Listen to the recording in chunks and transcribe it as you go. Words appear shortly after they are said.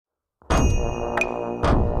Stone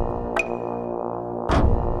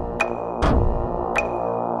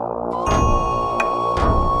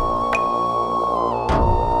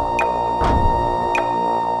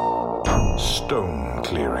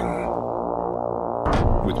Clearing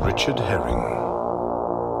with Richard Herring.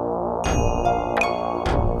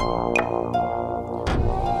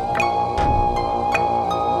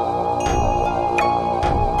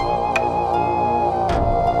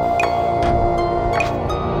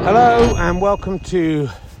 Hello and welcome to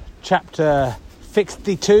chapter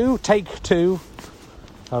 52, take 2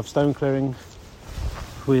 of Stone Clearing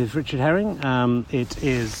with Richard Herring. It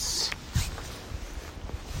is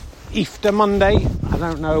Easter Monday. I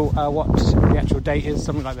don't know what the actual date is,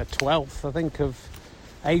 something like the 12th, I think, of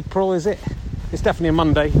April, is it? It's definitely a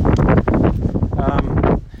Monday.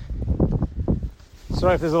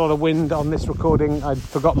 Sorry if there's a lot of wind on this recording. I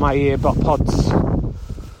forgot my earpods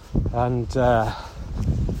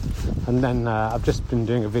and then I've just been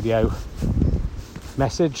doing a video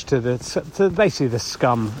message to basically the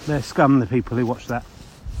scum, the people who watch that.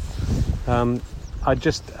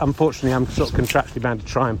 Unfortunately, I'm sort of contractually bound to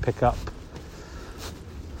try and pick up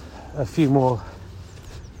a few more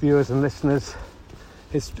viewers and listeners.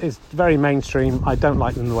 It's very mainstream. I don't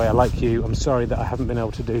like them the way I like you. I'm sorry that I haven't been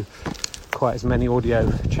able to do quite as many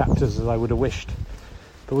audio chapters as I would have wished,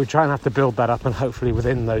 but we try and have to build that up, and hopefully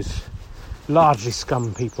within those largely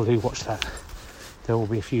scum people who watch that, there will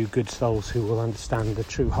be a few good souls who will understand the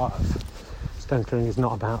true heart of Stone Clearing. Is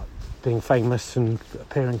not about being famous and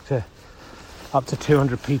appearing to up to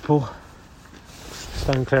 200 people.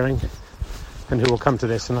 Stone Clearing, and who will come to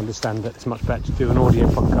this and understand that it's much better to do an audio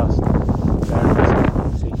podcast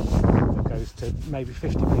that goes to maybe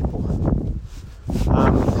 50 people.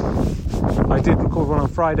 I did record one on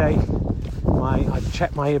Friday. I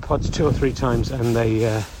checked my earpods 2 or 3 times and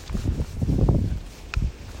they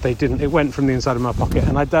didn't. It went from the inside of my pocket,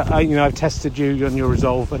 and I've tested you on your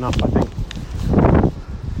resolve enough, I think.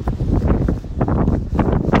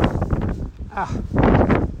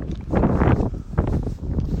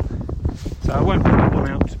 So I won't put that one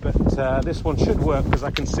out, but this one should work because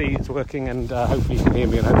I can see it's working, and hopefully you can hear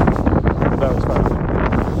me, and hopefully it's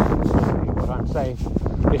what I'm saying.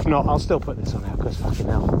 If not, I'll still put this one out because fucking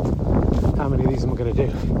hell, how many of these am I going to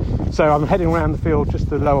do? So I'm heading around the field, just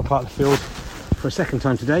the lower part of the field, for a second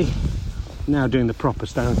time today. Now doing the proper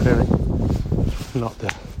stone clearing, not the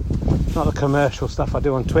commercial stuff I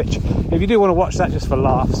do on Twitch. If you do want to watch that just for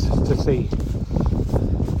laughs, to see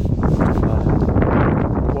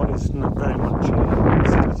what is not very much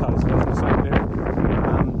sanitised version of stone clearing,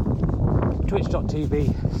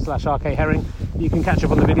 twitch.tv/RKHerring. You can catch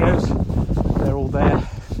up on the videos. They're all there. I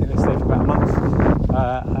think they stay for about a month.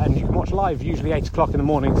 And you can watch live, usually 8 o'clock in the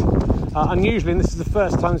mornings. Unusually, and this is the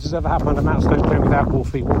first time this has ever happened, I'm out Stone Clearing without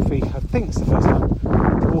Wolfie. Wolfie, I think it's the first time.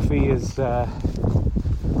 Wolfie is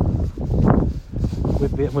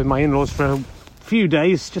with my in-laws for a few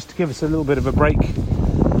days, just to give us a little bit of a break.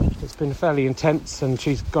 It's been fairly intense, and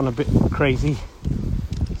she's gone a bit crazy.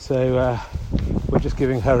 So we're just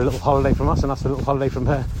giving her a little holiday from us, and us a little holiday from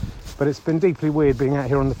her. But it's been deeply weird being out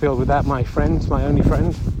here on the field without my friend, my only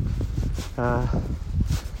friend.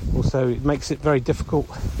 Also, it makes it very difficult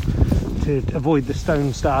to avoid the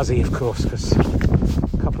stone Stasi, of course, because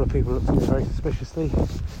a couple of people looked at me very suspiciously.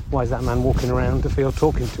 Why is that man walking around the field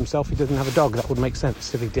talking to himself? He doesn't have a dog. That would make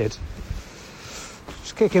sense if he did.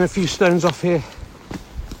 Just kicking a few stones off here.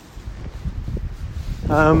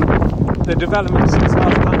 The development since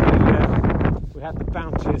last time we had the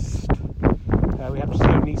bountiest, we had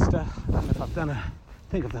Stone Easter. I don't know if I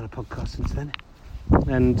think I've done a podcast since then.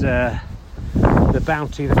 And the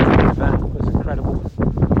bounty that came with that was incredible.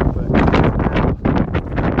 But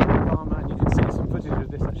farmer, and you can see some footage of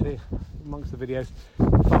this actually amongst the videos.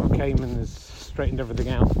 The farmer came and has straightened everything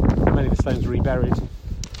out. Many of the stones are reburied.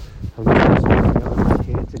 I'm just back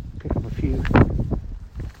here to pick up a few.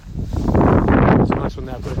 There's a nice one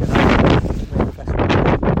there. I've got to get that.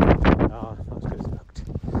 Oh, not as good as it looked.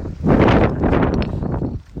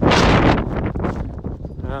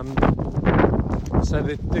 So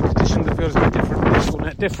the condition of the field is a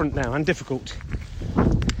bit different now and difficult.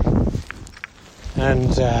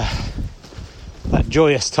 And that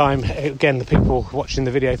joyous time, again, the people watching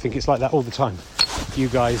the video think it's like that all the time. You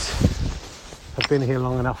guys have been here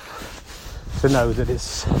long enough to know that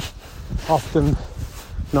it's often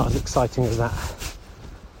not as exciting as that.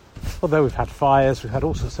 Although we've had fires, we've had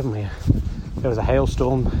all sorts, haven't we? There was a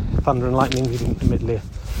hailstorm, thunder and lightning. Admittedly,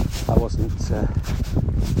 I wasn't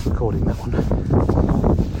recording that one.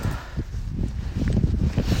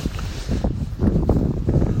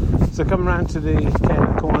 So coming round to the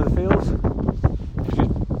corner of the field,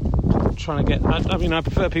 trying to get... I mean, I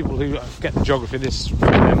prefer people who get the geography of this from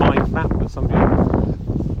their mind map, but some people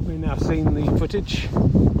may now have seen the footage.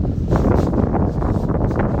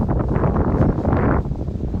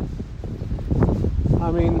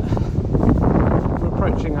 I mean, we're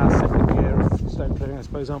approaching our second year of stone clearing, I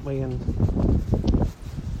suppose, aren't we? And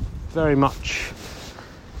very much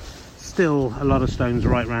still a lot of stones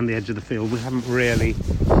right around the edge of the field. We haven't really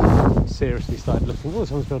seriously started looking. Oh,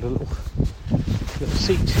 someone's built a little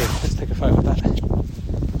seat here. Let's take a photo of that.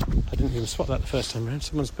 I didn't even spot that the first time around.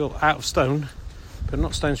 Someone's built out of stone, but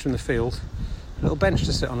not stones from the field, a little bench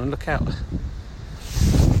to sit on and look out.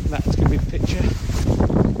 That's going to be the picture.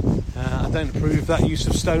 I don't approve that use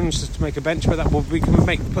of stones to make a bench, but we can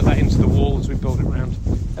put that into the wall as we build it round.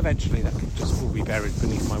 Eventually that can just all be buried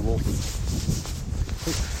beneath my wall.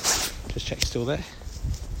 Just check you're still there. I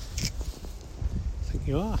think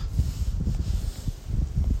you are.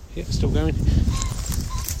 Yeah, still going.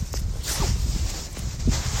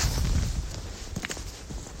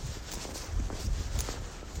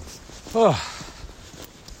 Oh.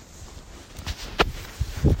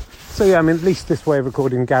 So yeah, I mean, at least this way of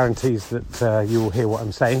recording guarantees that you will hear what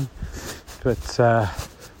I'm saying. But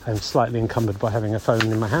I'm slightly encumbered by having a phone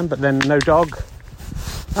in my hand. But then no dog,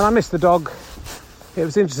 and I miss the dog. It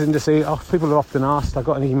was interesting to see. People have often asked. I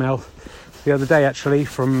got an email the other day actually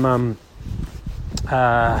from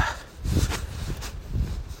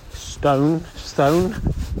Stone. Someone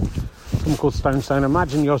called Stone.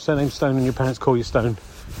 Imagine your surname's Stone and your parents call you Stone.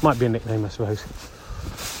 Might be a nickname, I suppose.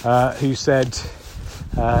 Who said,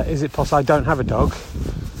 is it possible? I don't have a dog,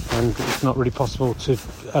 and it's not really possible to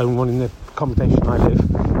own one in the accommodation I live.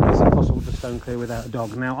 Is it possible to stone clear without a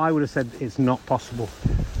dog? Now, I would have said it's not possible.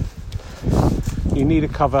 You need a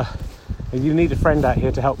cover. You need a friend out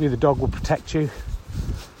here to help you. The dog will protect you.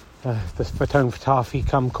 The Fatone Fatafi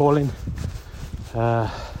come calling.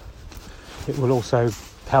 It will also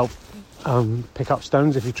help pick up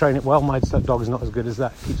stones if you train it well. My dog is not as good as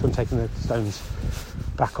that. Keeps on taking the stones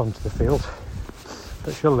back onto the field.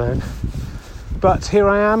 But she'll learn. But here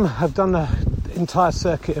I am. I've done the entire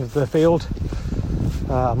circuit of the field.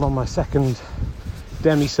 I'm on my second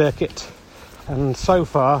demi-circuit. And so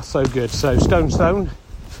far, so good. So Stone.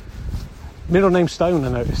 Middle name Stone, I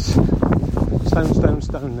noticed.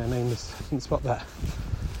 Stone, their name is. I didn't spot that.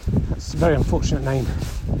 That's a very unfortunate name.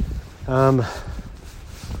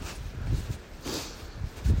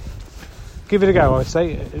 Give it a go, I would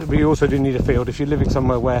say. But you also do need a field. If you're living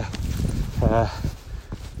somewhere where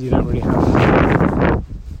you don't really have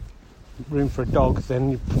room for a dog,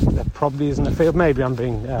 then there probably isn't a field. Maybe I'm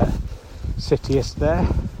being cityist there.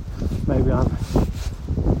 Maybe I'm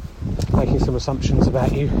making some assumptions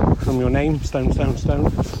about you from your name, Stone.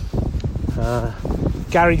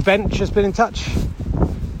 Gary Bench has been in touch.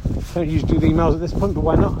 Don't usually do the emails at this point, but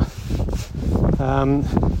why not?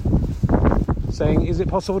 Saying, is it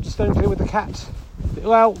possible to stone clear with the cat?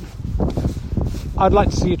 Well, I'd like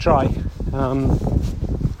to see you try.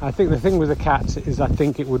 I think the thing with a cat is I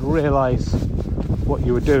think it would realise what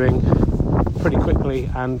you were doing pretty quickly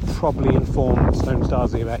and probably inform Stone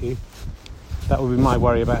Stasi about you. That would be my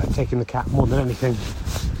worry about taking the cat more than anything.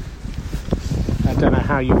 I don't know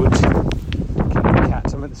how you would keep the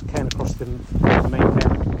cat. I mean, this came across the main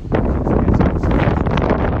down.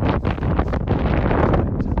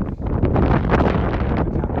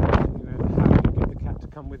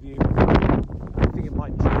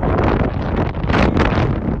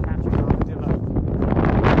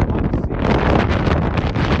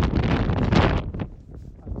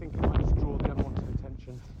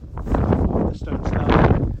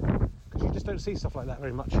 See stuff like that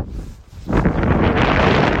very much.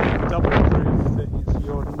 Double proof that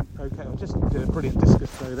you're okay. I just did a brilliant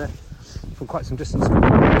discus throw there from quite some distance. So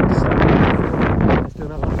let's do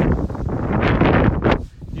another one.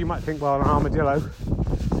 You might think, well, an armadillo.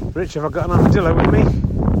 Rich, have I got an armadillo with me?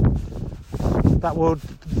 That would,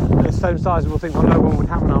 the Stone Stasi will think, well, no one would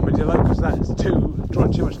have an armadillo because that's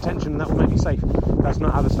drawing too much attention and that will make me safe. That's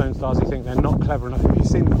not how the Stone Stasi think. They're not clever enough. If you've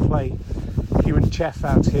seen them play human chess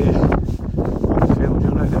out here on the field,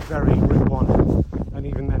 you'll know they're very route one, and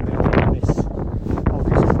even then they don't miss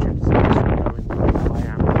obvious opportunities going where I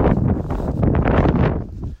am.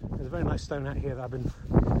 There's a very nice stone out here that I've been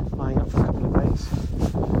eyeing up for a couple of days.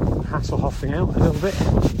 Hasselhoffing out a little bit.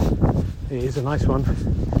 It is a nice one.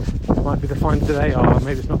 It might be the find today, or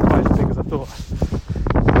maybe it's not quite as big as I thought.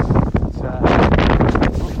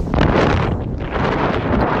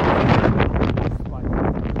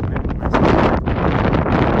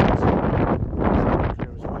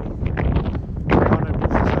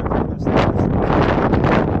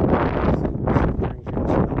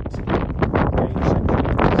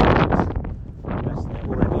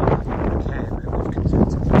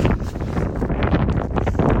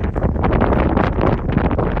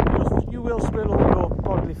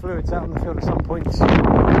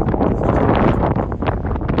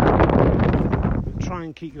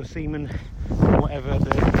 and keep your semen, whatever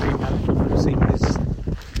the female equivalent of semen is. I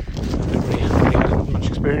don't really have much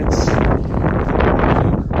experience.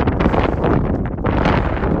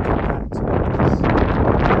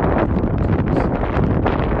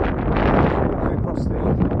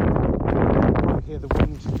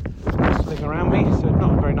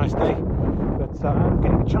 I'm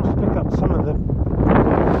getting a chance to pick up some of the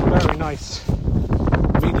very nice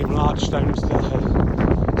medium-large stones that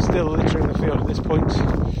are still littering the field at this point.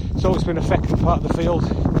 It's always been a feckless part of the field.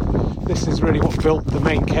 This is really what built the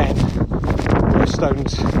main cairn. Those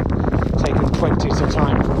stones taken 20 at a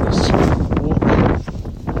time from this walk.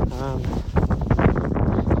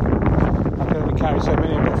 I can only carry so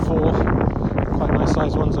many. I've got 4 quite nice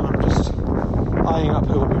sized ones, and I'm just eyeing up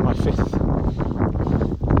who will be my 5th.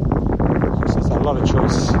 A lot of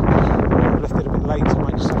choice. I left it a bit late, so I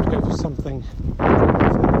might just have to go for something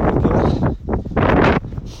regular.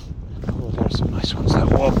 Oh, there are some nice ones there.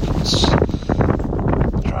 Whoa.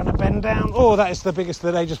 Trying to bend down. Oh, that is the biggest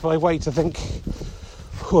of the day just by weight, I think.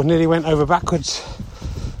 Oh, nearly went over backwards.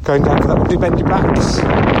 Going down for that one. Do bend your backs.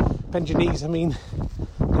 Bend your knees, I mean.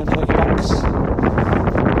 Don't hurt your backs.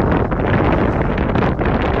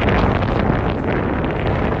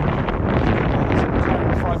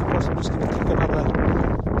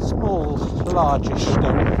 Largish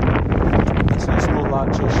stone. It's not small,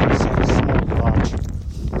 largish, it's small, large.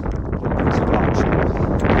 Or is it large?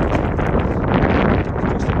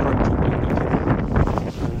 Just approach it when you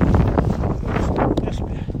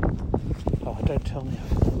oh, don't tell me.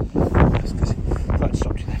 That's busy. Right,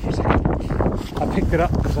 stop you there for a second. I picked it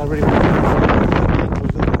up because I really want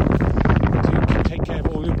to take care of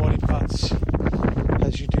all your body parts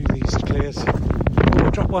as you do these clears. I'm going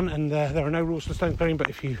to drop one, and there are no rules for stone clearing, but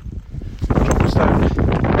if you drop a stone,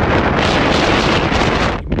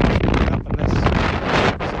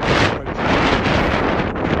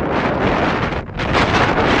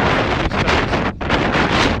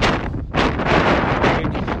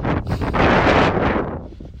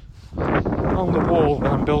 along the wall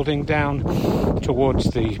that I'm building down towards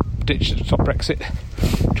the ditch to stop Brexit,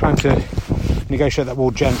 trying to negotiate that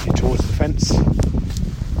wall gently towards the fence.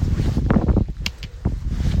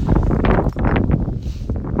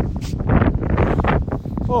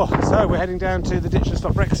 Oh, so we're heading down to the ditch to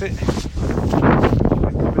stop Brexit.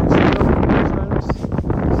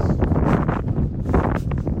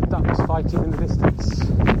 Ducks fighting in the distance.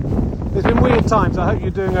 There's been weird times. I hope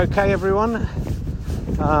you're doing okay, everyone.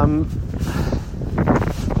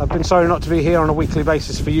 I've been sorry not to be here on a weekly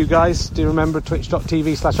basis for you guys. Do remember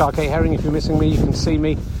twitch.tv/RKHerring. If you're missing me, you can see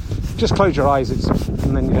me. Just close your eyes,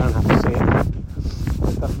 and then you don't have to see it.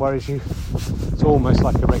 If that worries you. It's almost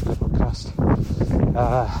like a regular podcast.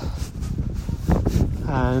 I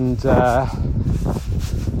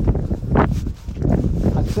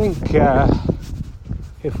think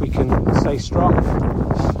if we can stay strong,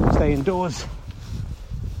 stay indoors,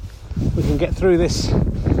 we can get through this.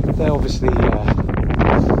 They're obviously the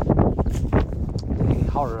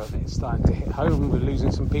horror of it is starting to hit home. We're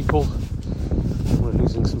losing some people. We're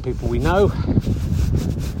losing some people we know,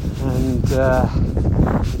 and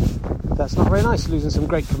that's not very nice. Losing some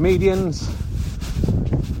great comedians.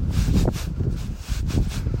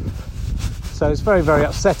 So it's very, very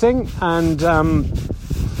upsetting, and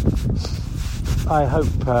I hope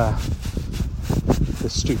the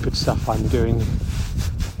stupid stuff I'm doing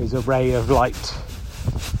is a ray of light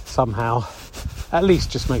somehow. At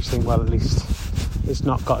least just makes you think, well, at least it's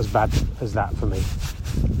not got as bad as that for me.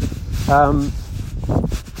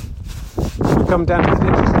 We come down to the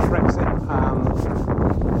ditch to stop Brexit,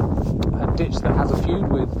 a ditch that has a feud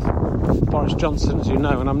with Boris Johnson, as you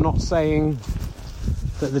know, and I'm not saying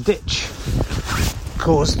that the ditch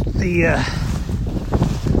caused the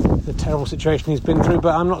terrible situation he's been through,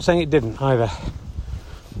 but I'm not saying it didn't either.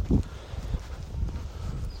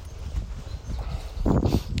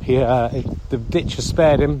 The ditch has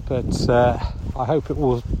spared him, but I hope it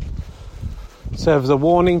will serve as a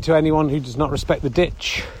warning to anyone who does not respect the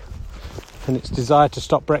ditch and its desire to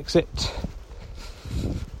stop Brexit,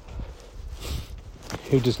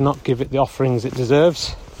 who does not give it the offerings it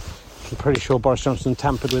deserves. I'm pretty sure Boris Johnson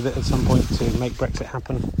tampered with it at some point to make Brexit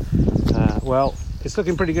happen. Well, it's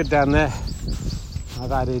looking pretty good down there.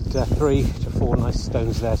 I've added 3 to 4 nice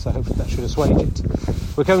stones there, so hopefully that should assuage it.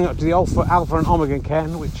 We're coming up to the Alpha and Omega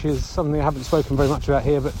cairn, which is something I haven't spoken very much about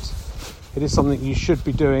here, but it is something you should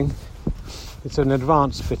be doing. It's an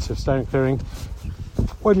advanced bit of stone clearing.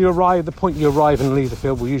 When you arrive, the point you arrive and leave the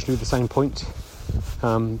field will usually be the same point.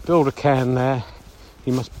 Build a cairn there.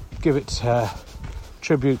 You must give it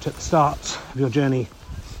tribute at the start of your journey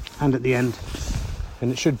and at the end.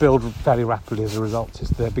 and it should build fairly rapidly as a result.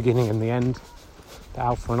 It's the beginning and the end, the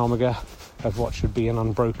alpha and omega of what should be an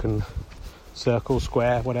unbroken circle,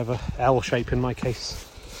 square, whatever, L shape in my case.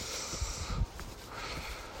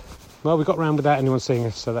 Well, we got round without anyone seeing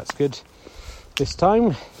us, so that's good this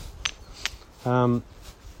time.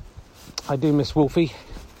 I do miss Wolfie.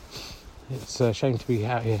 It's a shame to be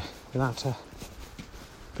out here without her,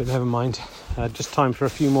 but never mind. Just time for a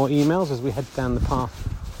few more emails as we head down the path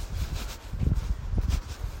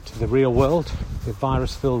to the real world, the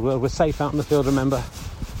virus-filled world. We're safe out in the field, remember.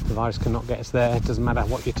 The virus cannot get us there. It doesn't matter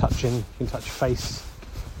what you're touching. You can touch your face.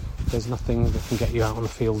 There's nothing that can get you out on the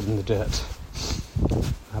field in the dirt.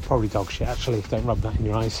 Probably dog shit, actually. Don't rub that in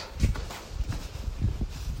your eyes.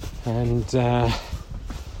 And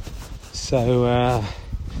so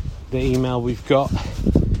the email we've got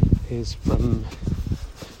is from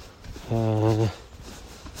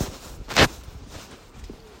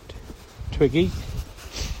Twiggy.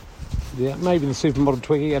 Yeah, maybe the supermodel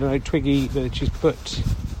Twiggy. I don't know. Twiggy that she's put,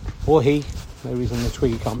 or he. No reason the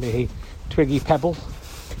Twiggy can't be he. Twiggy Pebble.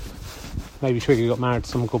 Maybe Twiggy got married to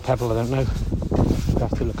someone called Pebble. I don't know. I'll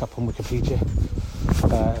have to look up on Wikipedia.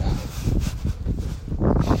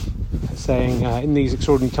 Saying, in these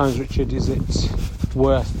extraordinary times, Richard, is it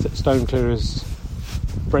worth that stone clearers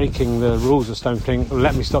breaking the rules of stone clearing? Well,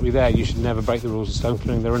 let me stop you there. You should never break the rules of stone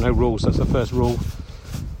clearing. There are no rules. That's the first rule.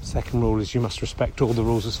 Second rule is you must respect all the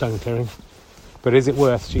rules of stone clearing. But is it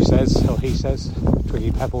worth, she says, or he says,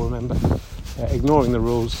 Twiggy Pebble, remember, ignoring the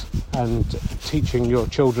rules and teaching your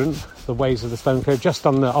children the ways of the stone clearer, just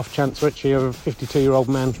on the off chance, Richie, you're a 52-year-old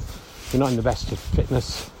man, you're not in the best of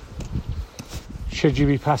fitness. Should you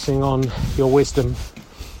be passing on your wisdom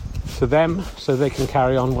to them so they can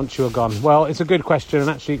carry on once you're gone? Well, it's a good question, and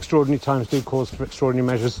actually extraordinary times do cause for extraordinary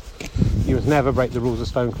measures. You must never break the rules of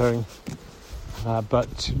stone clearing,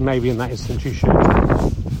 but maybe in that instance you should.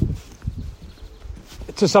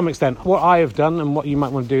 To some extent, what I have done and what you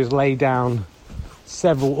might want to do is lay down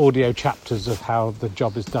several audio chapters of how the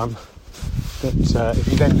job is done. That if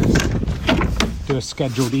you then just do a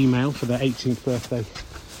scheduled email for their 18th birthday,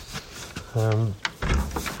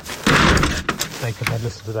 they could then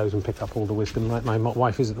listen to those and pick up all the wisdom. Like my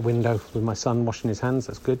wife is at the window with my son washing his hands.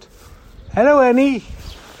 That's good. Hello, Ernie.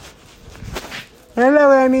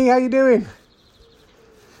 Hello, Ernie. How you doing?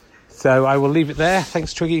 So I will leave it there.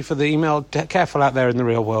 Thanks, Twiggy, for the email. Careful out there in the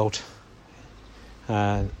real world.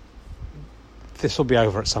 This will be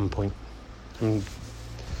over at some point. And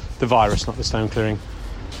the virus, not the stone clearing.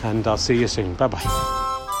 And I'll see you soon. Bye-bye.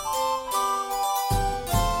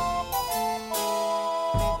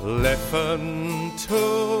 Listen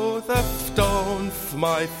to the stones,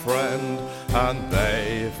 my friend, and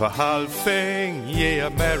they've a halving ye a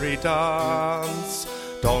merry dance.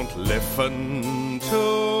 Don't listen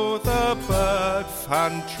to the bird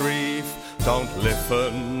fan treef, don't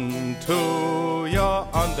listen to your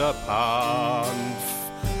underpants.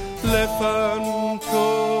 Listen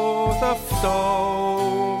to the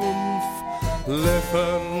stones,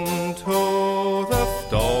 listen to the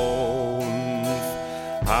stones,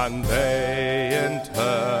 and they in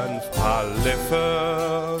turn shall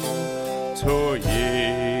listen to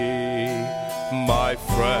ye, my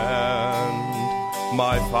friend,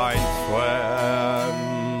 my fine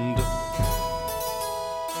friend.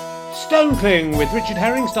 Stone Clearing with Richard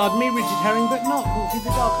Herring starred me, Richard Herring, but not Wolfie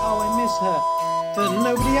the dog. Oh, I miss her.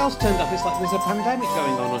 Nobody else turned up. It's like there's a pandemic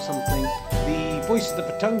going on or something. The voice of the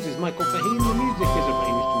Patones is Michael Fahey. The music is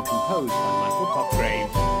arranged and composed by Michael Popgrave.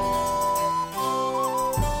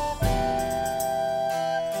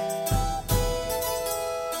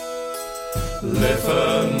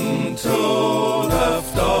 Listen to the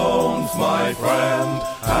stones, my friend,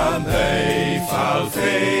 and they shall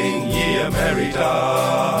sing ye a merry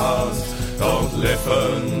dance. Don't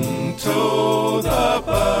listen to the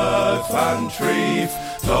birds and trees,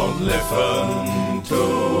 don't listen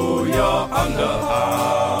to your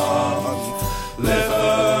underhands.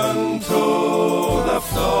 Listen to the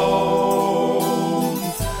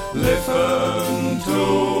stones, listen to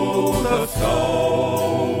the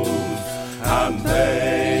stones, and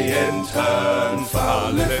they in turn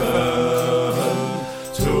shall listen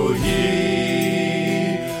to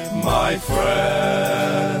ye, my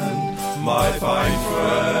friend, my fine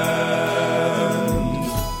friend.